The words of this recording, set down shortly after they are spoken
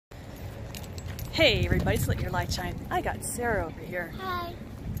Hey everybody, it's Let Your Light Shine. I got Sarah over here. Hi.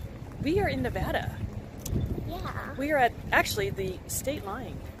 We are in Nevada. Yeah. We are at actually the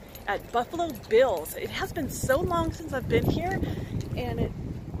Stateline at Buffalo Bill's. It has been so long since I've been here, and it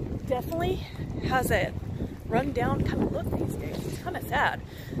definitely has a run-down kind of look these days. It's kind of sad.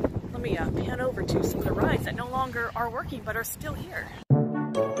 Let me pan over to some of the rides that no longer are working but are still here.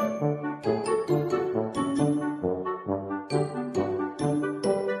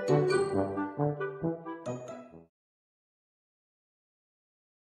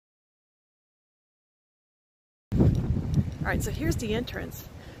 Alright, so here's the entrance,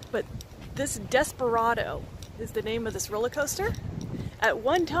 but this Desperado is the name of this roller coaster. At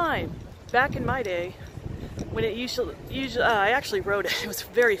one time, back in my day, when it usually I actually rode it, it was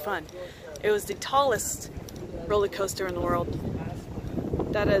very fun. It was the tallest roller coaster in the world.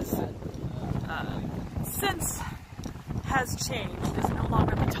 That has since has changed, it's no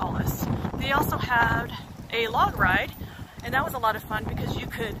longer the tallest. They also had a log ride, and that was a lot of fun because you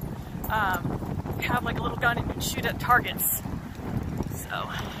could have like a little gun and shoot at targets. So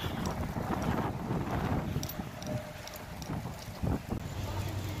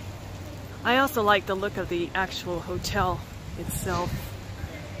I also like the look of the actual hotel itself.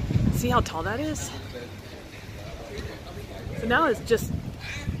 See how tall that is? So now it's just,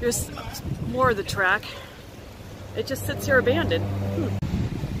 there's more of the track. It just sits here abandoned.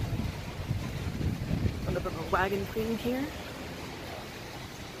 A little bit of a wagon thing here.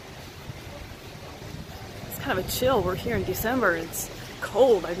 Kind of a chill. We're here in December. It's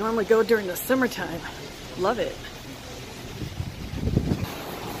cold. I normally go during the summertime. Love it.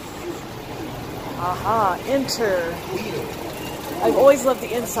 Aha, enter. I've always loved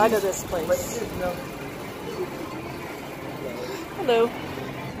the inside of this place. Hello.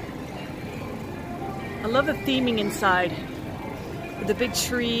 I love the theming inside. With the big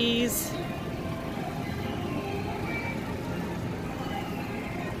trees.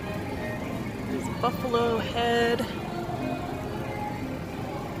 Buffalo Head.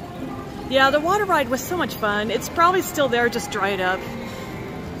 Yeah, the water ride was so much fun. It's probably still there, just dried up.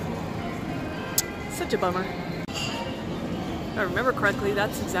 Such a bummer. If I remember correctly,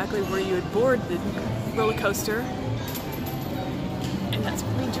 that's exactly where you would board the roller coaster. And that's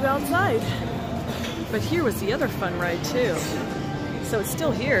what made you outside. But here was the other fun ride too. So it's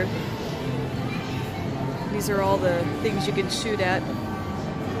still here. These are all the things you can shoot at.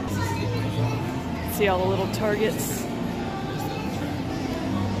 See all the little targets.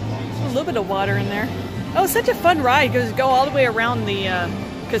 A little bit of water in there. Oh, such a fun ride. Go all the way around the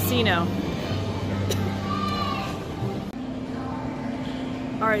casino.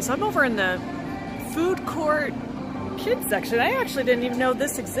 Alright, so I'm over in the food court kids section. I actually didn't even know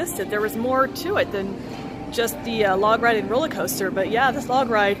this existed. There was more to it than just the log ride and roller coaster. But yeah, this log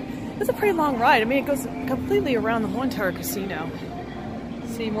ride is a pretty long ride. I mean, it goes completely around the whole entire casino.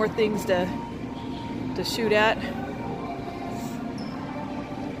 See more things to shoot at.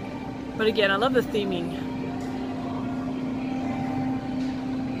 But again, I love the theming.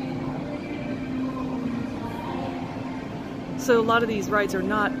 So a lot of these rides are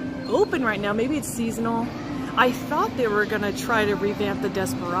not open right now. Maybe it's seasonal. I thought they were gonna try to revamp the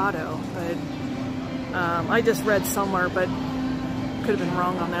Desperado, but I just read somewhere, but could have been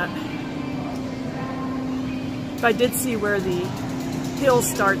wrong on that. But I did see where the hill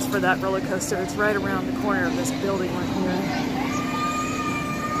starts for that roller coaster. It's right around the corner of this building right here.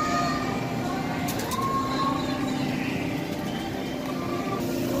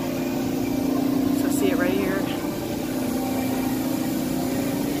 So see it right here.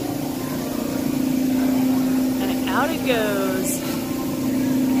 And out it goes.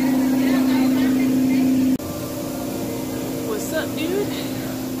 What's up, dude?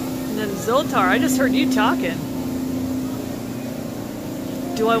 And then Zoltar, I just heard you talking.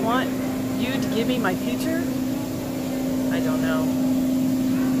 Do I want you to give me my future? I don't know.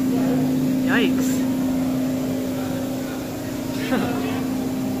 Yikes.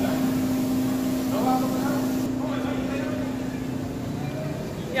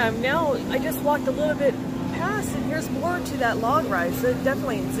 Yeah, I just walked a little bit past, and here's more to that log ride, so it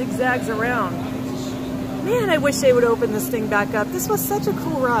definitely zigzags around. Man, I wish they would open this thing back up. This was such a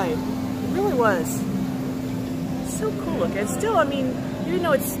cool ride. It really was. So cool looking. Still, I mean, even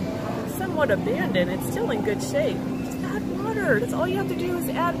though it's somewhat abandoned, it's still in good shape. Just add water. That's all you have to do is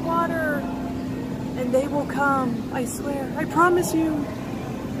add water. And they will come. I swear. I promise you.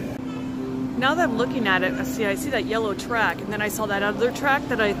 Now that I'm looking at it, I see that yellow track, and then I saw that other track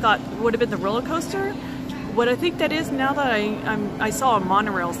that I thought would have been the roller coaster. What I think that is, now that I saw a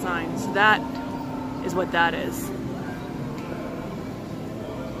monorail sign, so that is what that is.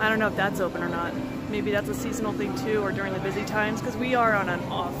 I don't know if that's open or not. Maybe that's a seasonal thing too, or during the busy times, because we are on an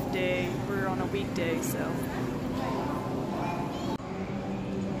off day. We're on a weekday, so.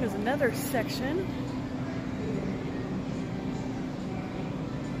 Here's another section.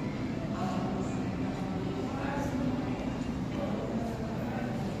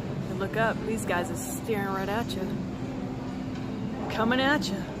 And look up, these guys are staring right at you. Coming at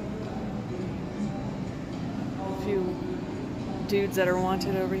you. A few dudes that are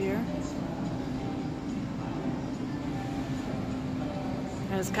wanted over here.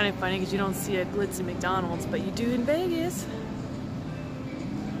 And it's kind of funny because you don't see a glitzy McDonald's, but you do in Vegas.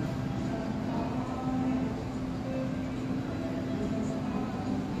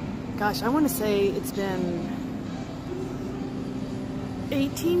 Gosh, I want to say it's been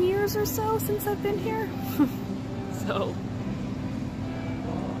 18 years or so since I've been here. So.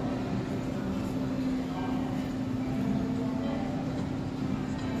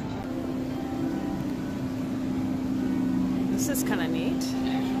 This is kind of neat.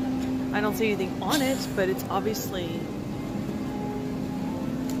 I don't see anything on it, but it's obviously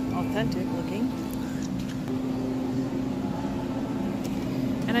authentic looking.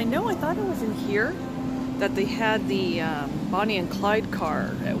 And I know I thought it was in here that they had the Bonnie and Clyde car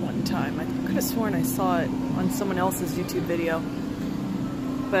at one time. I could have sworn I saw it on someone else's YouTube video,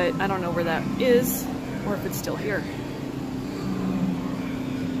 but I don't know where that is or if it's still here.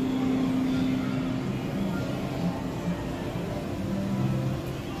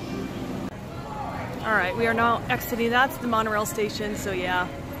 Alright, we are now exiting. That's the monorail station, so yeah,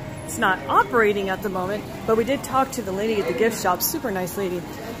 it's not operating at the moment, but we did talk to the lady at the gift shop, super nice lady.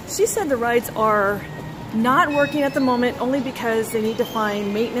 She said the rides are not working at the moment only because they need to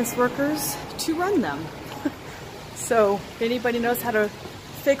find maintenance workers to run them. So if anybody knows how to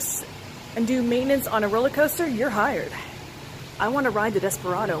fix and do maintenance on a roller coaster, you're hired. I want to ride the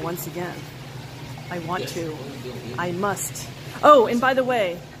Desperado once again. I want to. I must. Oh, and by the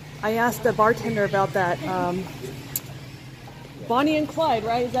way, I asked the bartender about that Bonnie and Clyde,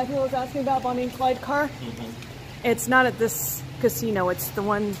 right? Is that who I was asking about, Bonnie and Clyde car? Mm-hmm. It's not at this casino, it's the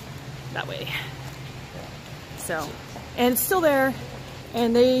one that way. So, and it's still there,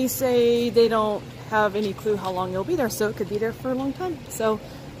 and they say they don't have any clue how long it'll be there, so it could be there for a long time. So,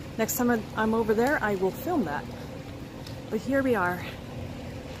 next time I'm over there, I will film that. But here we are.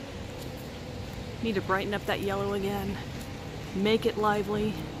 Need to brighten up that yellow again. Make it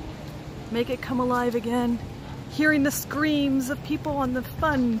lively. Make it come alive again. Hearing the screams of people on the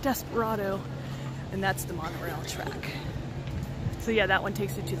fun Desperado. And that's the monorail track. So yeah, that one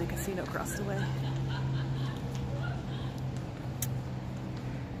takes you to the casino across the way.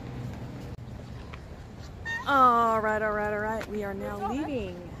 Alright. We are now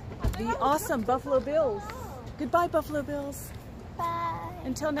leaving the awesome Buffalo Bills. Goodbye, Buffalo Bills. Bye.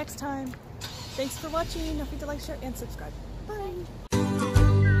 Until next time. Thanks for watching. Don't forget to like, share, and subscribe. Bye.